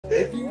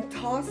If you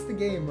toss the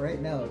game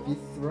right now, if you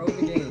throw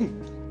the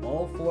game,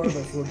 all 4 of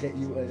us will get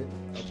you a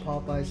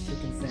Popeyes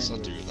chicken sandwich. So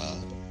do that.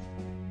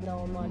 No,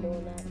 I'm not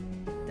doing that.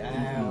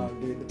 Damn,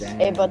 dude. Damn.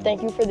 Hey, but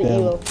thank you for the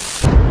elo.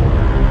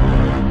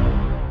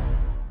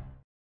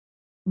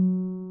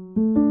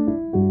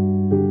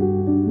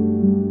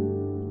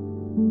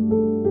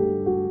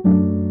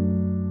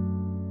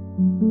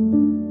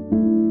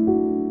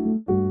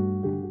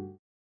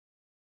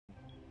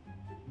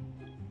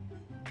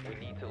 We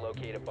need to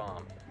locate a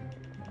bomb.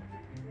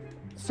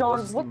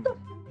 Sean, what the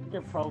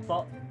your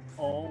profile?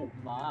 Oh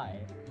my.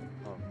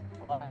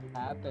 What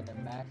happened to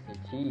Master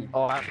Chief?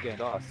 Oh, I'm actually getting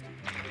DOSed.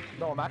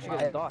 No, I'm actually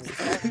getting DOSed.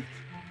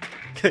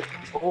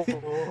 Oh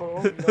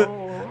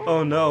no.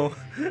 Oh no.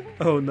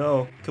 Oh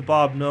no.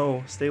 Kebab,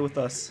 no. Stay with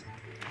us.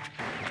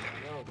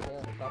 No,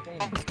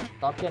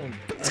 stop getting.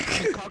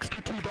 Cox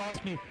two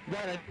DOSed me.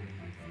 Yeah,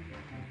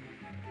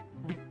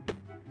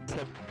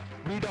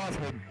 re-DOS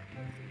him.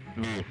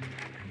 Me.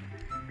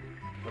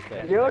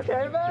 Okay. You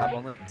okay, man? I'm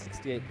only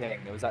 68 ping.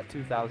 It was at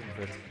 2,000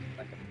 for a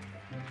second.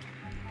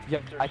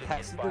 Yep, I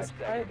texted this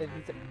guy and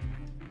he said...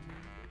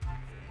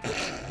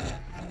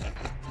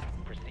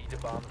 Proceed to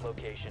bomb's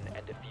location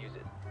and defuse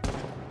it.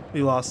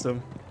 We lost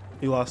him.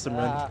 We lost him,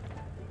 Ren.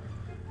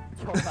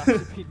 Yo,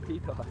 actually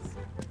DDoS.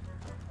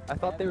 I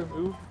thought they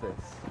removed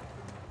this.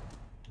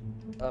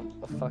 A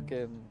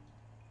fucking...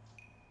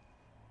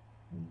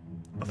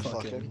 A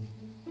fucking.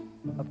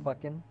 A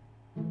fucking.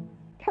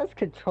 Guy's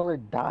controller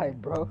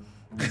died, bro.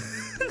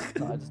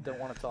 No, I just don't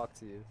want to talk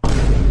to you.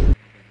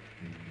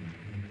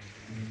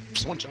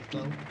 Someone jumped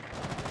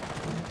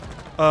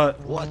out.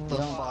 What the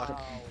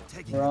fuck?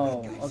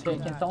 Bro, okay,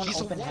 can someone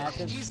open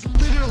hatches? He's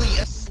literally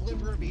a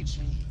sliver of HP.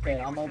 Okay,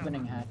 I'm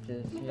opening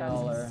hatches.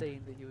 Y'all are.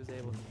 Insane that he was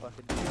able to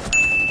fucking do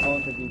that.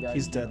 Both of you guys.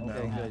 He's dead open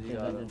now. hatches, You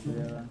got I it. just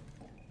realized.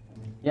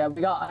 Yeah,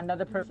 we got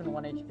another person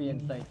 1 HP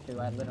in sight too.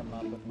 I lit him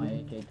up with my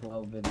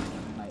AK-12 and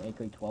my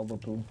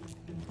AK-12 pool.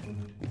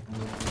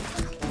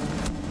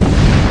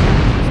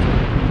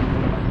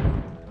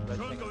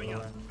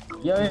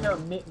 Yo,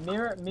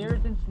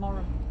 mirrors in small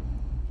room.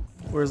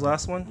 Where's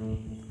last one?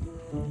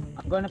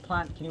 I'm going to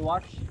plant. Can you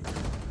watch?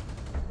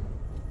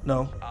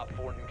 No. Op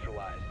 4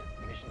 neutralized.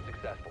 Mission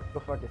successful. Go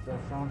fuck yourself,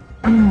 Sean.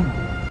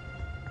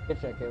 Good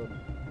shot, Caleb.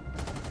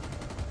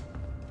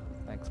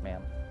 Thanks,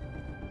 man.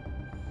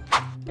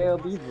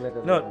 Caleb, he's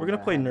literally. No, we're gonna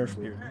play Nerf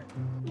Beard.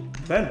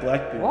 Ban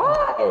Blackbeard.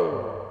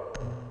 Why?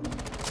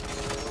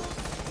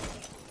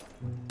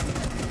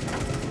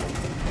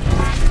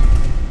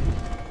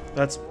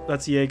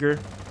 That's Jaeger.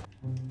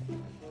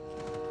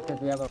 Because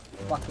we have a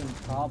fucking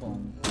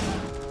problem.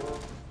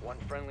 One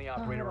friendly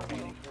operator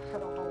remaining. I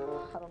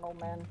don't know,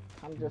 man.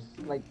 I'm just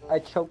like I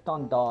choked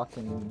on Doc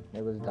and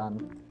it was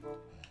done.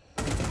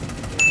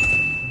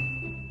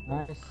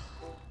 Nice.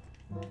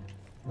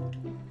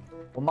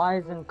 Well,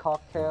 mine's in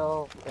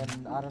cocktail,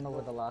 and I don't know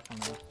where the last one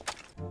was.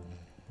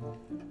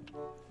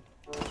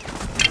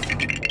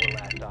 4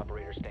 last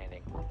operator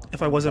standing.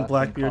 If I wasn't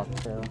Blackbeard.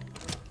 Cocktail.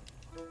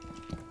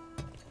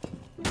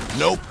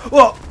 Nope.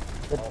 Whoa!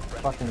 Good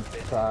fucking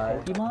try.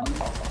 Pokemon?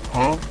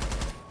 Huh?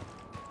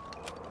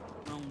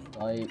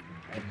 Like,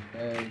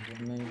 upstairs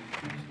with me.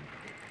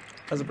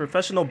 As a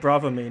professional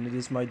Bravo main, it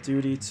is my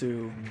duty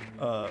to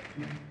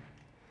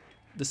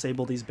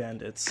disable these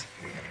bandits.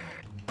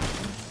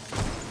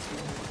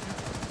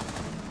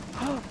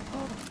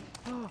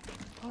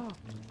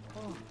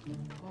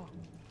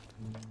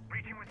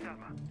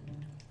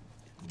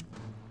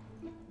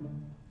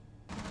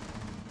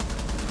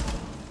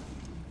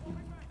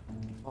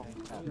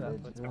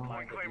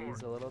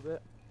 A little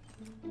bit.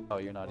 Oh,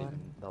 you're not even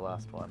the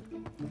last one.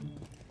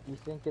 You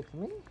think it's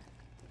me?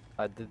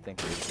 I did think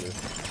it was you.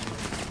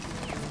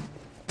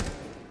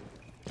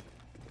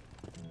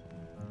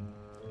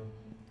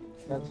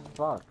 That's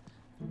fucked.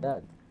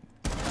 Dead.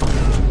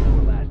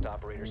 Last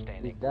operator He's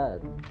standing.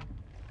 dead.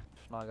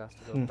 Schnog has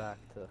to go back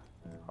to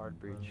hard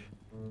breach.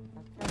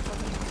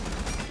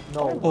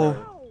 No. Oh.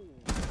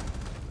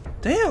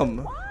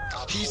 Damn!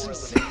 He's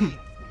insane.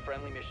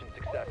 Friendly mission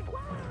successful.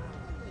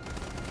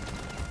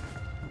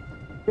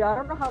 Yeah, I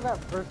don't know how that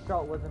first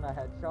shot wasn't a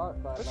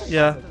headshot, but like,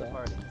 Yeah. To the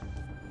party.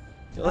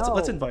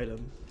 Let's invite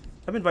him.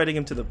 I'm inviting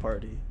him to the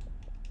party.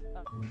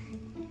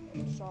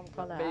 So I'm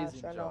kinda ass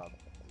Amazing right now. job.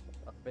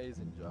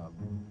 Amazing job.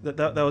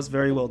 That was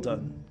very well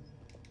done.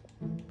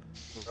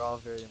 We're all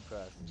very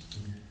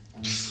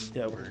impressed.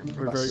 Yeah, we're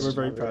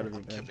very proud of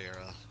you, man.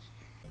 Caveira.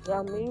 Yeah,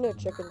 I'm eating a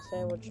chicken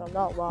sandwich. I'm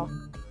not well.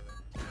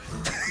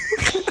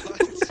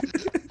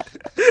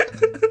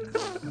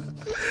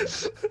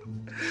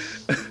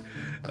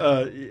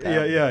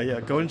 Yeah.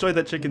 Go enjoy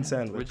that chicken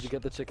sandwich. Where'd you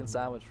get the chicken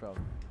sandwich from?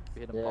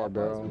 You hit a Yeah, Popeyes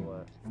bro. or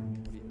what?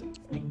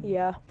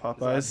 Yeah,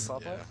 Popeyes. Is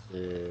that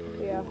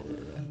Popeyes? yeah.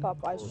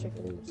 Popeyes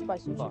chicken,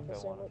 spicy Fuck, chicken I wanna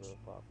sandwich. go to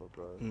Papa,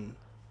 bro.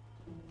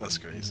 That's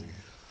crazy.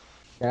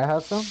 Can I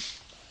have some?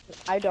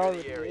 I don't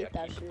Secure the really area, eat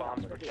that keep the shit. bombs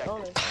I'm gonna be protected.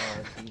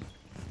 honest.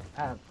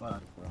 Ah,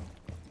 fuck, bro.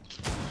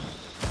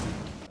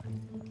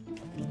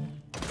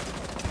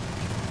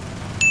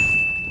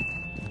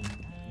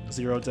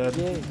 Zero dead.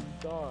 Yay,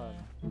 gone.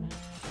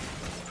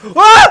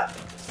 Ah!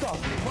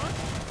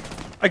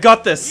 I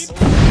got this.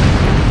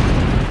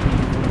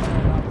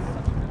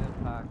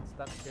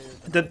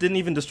 That didn't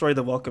even destroy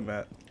the welcome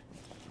mat.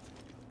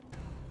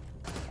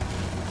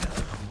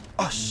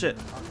 Oh shit.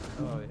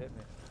 Oh, it hit me.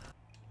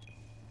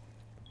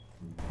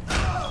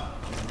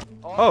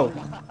 Oh.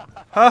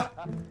 Huh?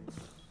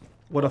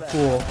 What a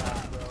fool.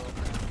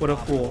 What a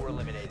fool.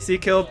 See,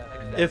 Caleb,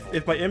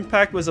 if my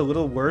impact was a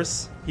little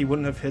worse, he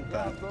wouldn't have hit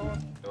that.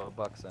 Go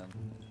bucks in.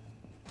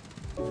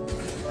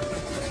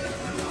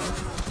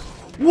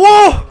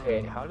 Whoa!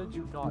 Hey, how did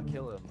you not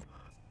kill him?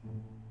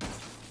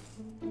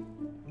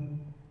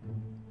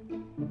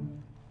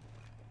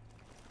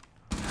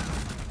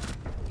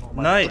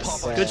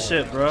 Nice. Good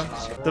shit, bro.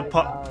 The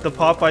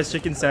Popeyes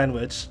chicken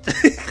sandwich.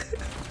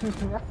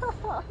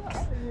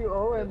 You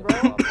owe him,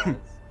 bro.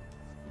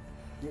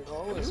 You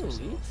owe him.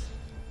 Elite?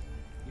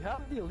 You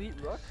have the elite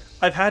rook?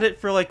 I've had it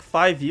for like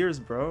 5 years,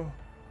 bro.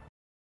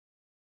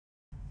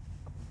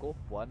 Gold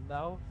 1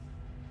 now?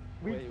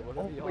 Wait, what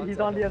are the Oh, odds he's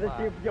on the other map?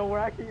 team. Yo, we're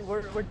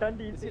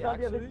Dundies. Is He's he on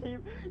the other actually?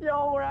 team.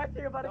 Yo, we're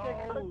actually about to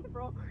get No. cooked,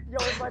 bro. Yo,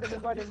 invite him.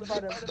 Invite him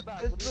back,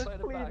 Let's invite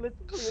him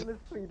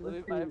plead.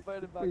 I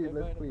invite him back, I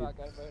invite him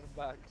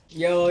back.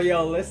 Yo,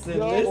 listen.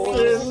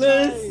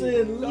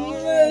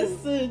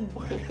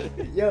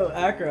 Yo,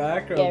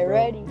 Acro. Get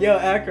ready. Yo,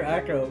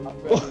 Acro.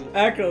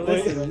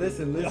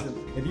 Listen.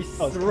 If you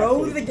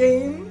throw the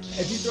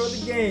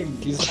game,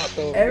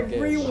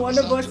 every one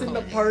of us in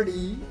the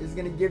party is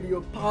gonna give you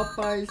a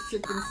Popeyes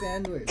chicken sandwich.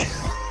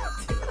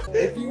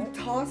 If you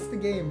toss the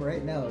game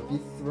right now, if you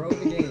throw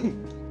the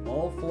game,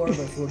 all 4 of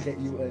us will get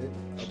you a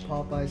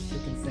Popeyes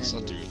chicken So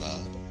sandwich. do that.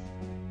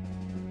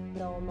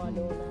 No, I'm not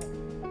doing that.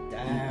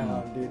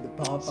 Damn, dude, the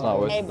Popeyes. It's not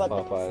worth Hey, the but-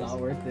 It's Popeyes. not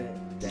worth it.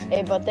 Damn.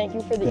 Hey, but thank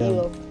you for the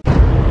elo.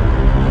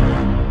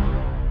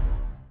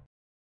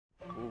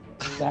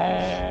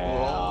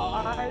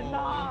 Damn.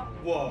 Nah.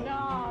 Whoa.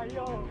 Nah,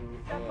 yo.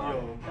 Step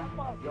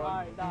up.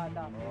 Nah.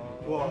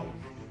 Whoa.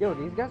 Yo,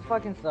 these guys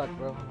fucking suck,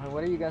 bro.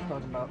 What are you guys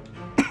talking about?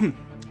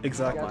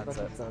 Exactly.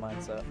 Mindset, the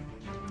mindset.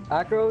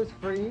 Acro is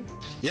free.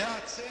 Yeah,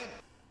 it's it.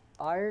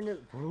 Iron is...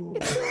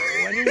 What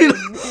do you mean?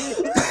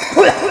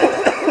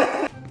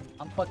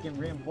 I'm fucking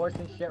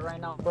reinforcing shit right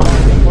now, bro.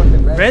 I'm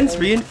reinforcing red Ren's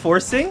tape.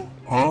 reinforcing?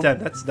 Huh? Damn,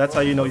 that's how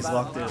you know he's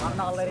locked in. I'm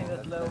not letting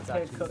this little That's kid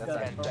actually- cook that's us,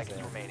 actually- bro. 10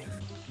 seconds remaining.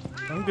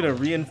 I'm gonna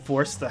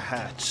reinforce the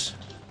hatch.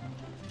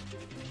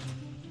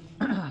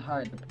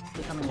 Alright,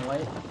 they're coming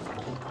away.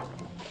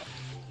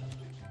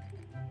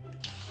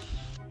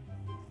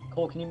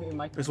 Cole, can you mute your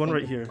mic? There's one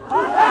right here.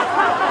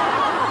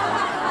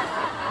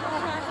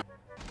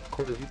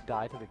 Cole, did you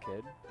die to the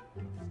kid?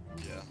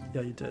 Yeah.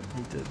 Yeah, you did.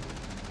 You did.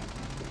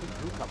 Where did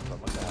you come from?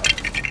 What the hell?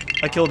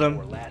 I killed Or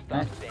him. last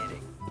stop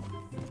standing.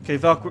 Okay,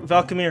 Val,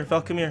 come here.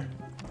 Val, come here.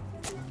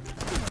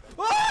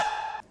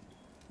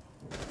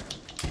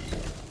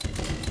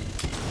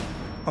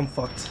 I'm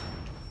fucked.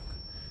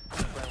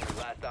 Friendly,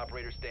 last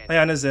operator standing.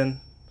 Ayana's in.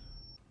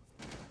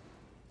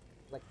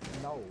 Like,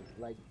 no,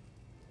 like...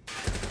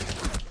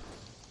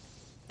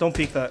 Don't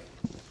peek that.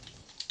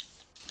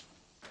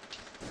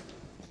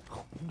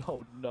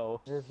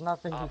 No. There's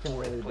nothing he Op can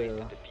 4 has really placed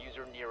do. a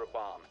diffuser near a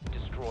bomb.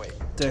 Destroy it.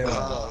 Damn.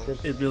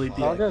 It really It's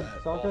all did. good,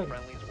 it's all All good.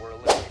 friendlies were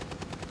eliminated.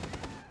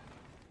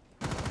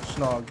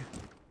 Schnog.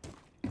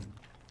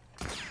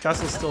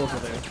 Castle's still over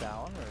there.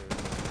 Down or?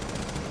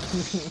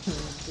 This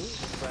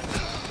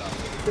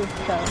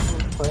guy is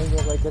playing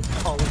it like it's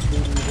Call of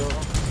Duty,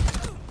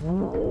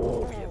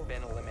 bro. We have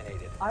been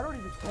eliminated. I don't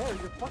even care,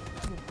 you're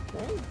fucking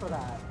insane for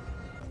that.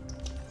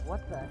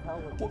 What the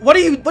hell was What are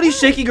you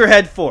shaking your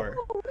head for?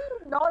 What are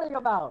you nodding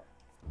about?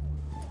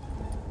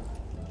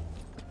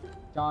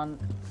 John.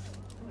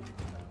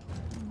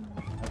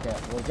 Okay,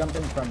 we'll jump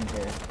in from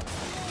here.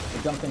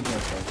 We'll jump in here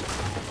first.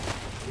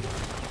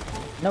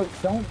 No,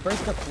 don't break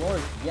the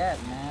floors yet,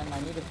 man.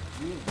 I need to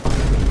see.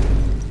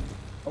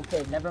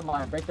 Okay, never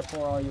mind. Break the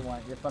floor all you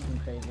want. You're fucking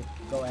crazy.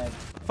 Go ahead.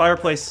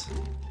 Fireplace.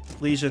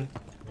 Legion.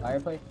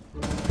 Fireplace.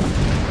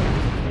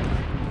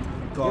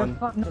 Gone. You're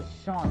fucking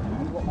Sean.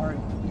 You are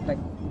like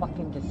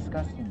fucking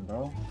disgusting,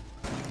 bro.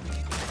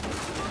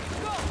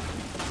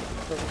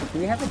 So, do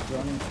we have a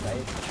drone in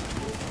sight?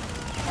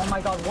 Oh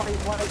my god,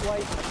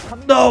 white.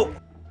 Come No! here.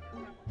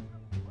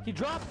 He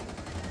dropped!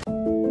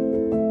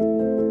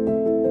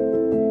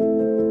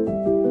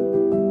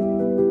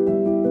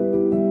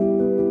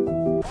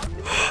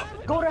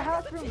 Go to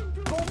hatch room!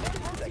 Go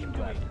to Seconds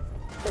left.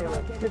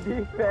 Caleb, to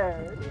be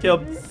fair.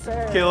 Caleb. To be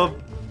fair.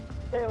 Caleb.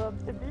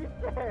 Caleb, to be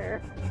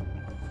fair.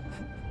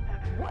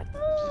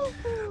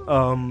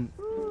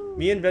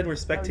 Me and Red were Now,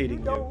 spectating you.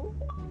 know-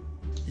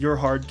 You're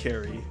hard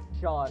carry.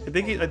 Sean.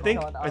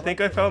 Sean, I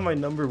think I found my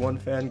 #1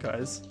 fan,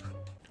 guys.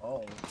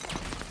 Oh.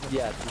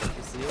 Yeah, did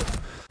you see it?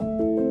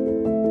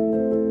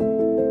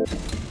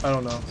 I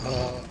don't know.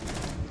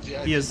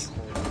 Yeah, He is.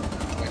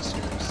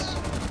 Westers.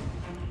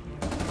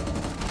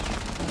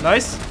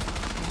 Nice.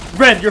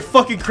 Red, you're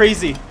fucking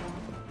crazy.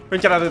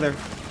 Red, get out of there.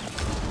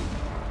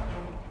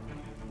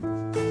 The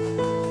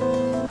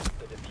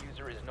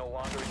diffuser is no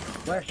longer in your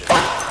Where? possession.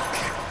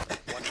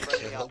 One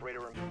friendly operator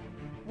remains.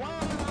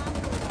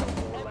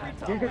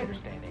 Last operator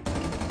standing.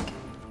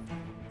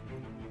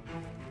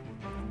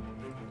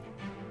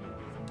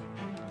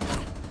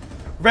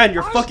 Ren,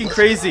 you're fucking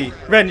crazy.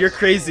 Ren, you're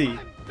crazy.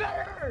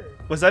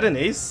 Was that an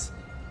ace?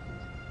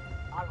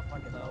 I don't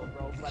fucking know,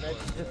 bro, but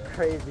it's just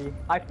crazy.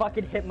 I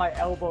fucking hit my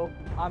elbow.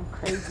 I'm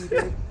crazy,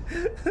 dude.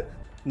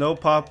 No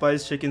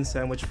Popeyes chicken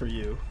sandwich for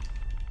you.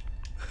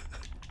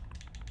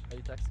 Are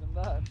you texting him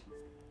that?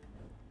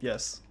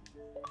 Yes.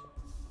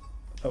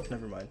 Oh,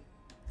 never mind.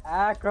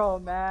 Acro,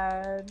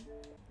 man.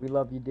 We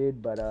love you,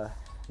 dude, but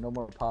no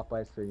more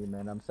Popeyes for you,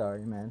 man. I'm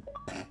sorry, man.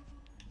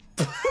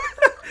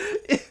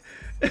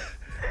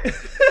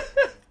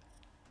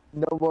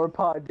 No more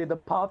dude, the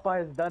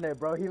Popeye's done it,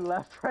 bro. He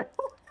left right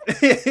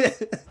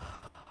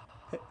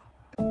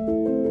away.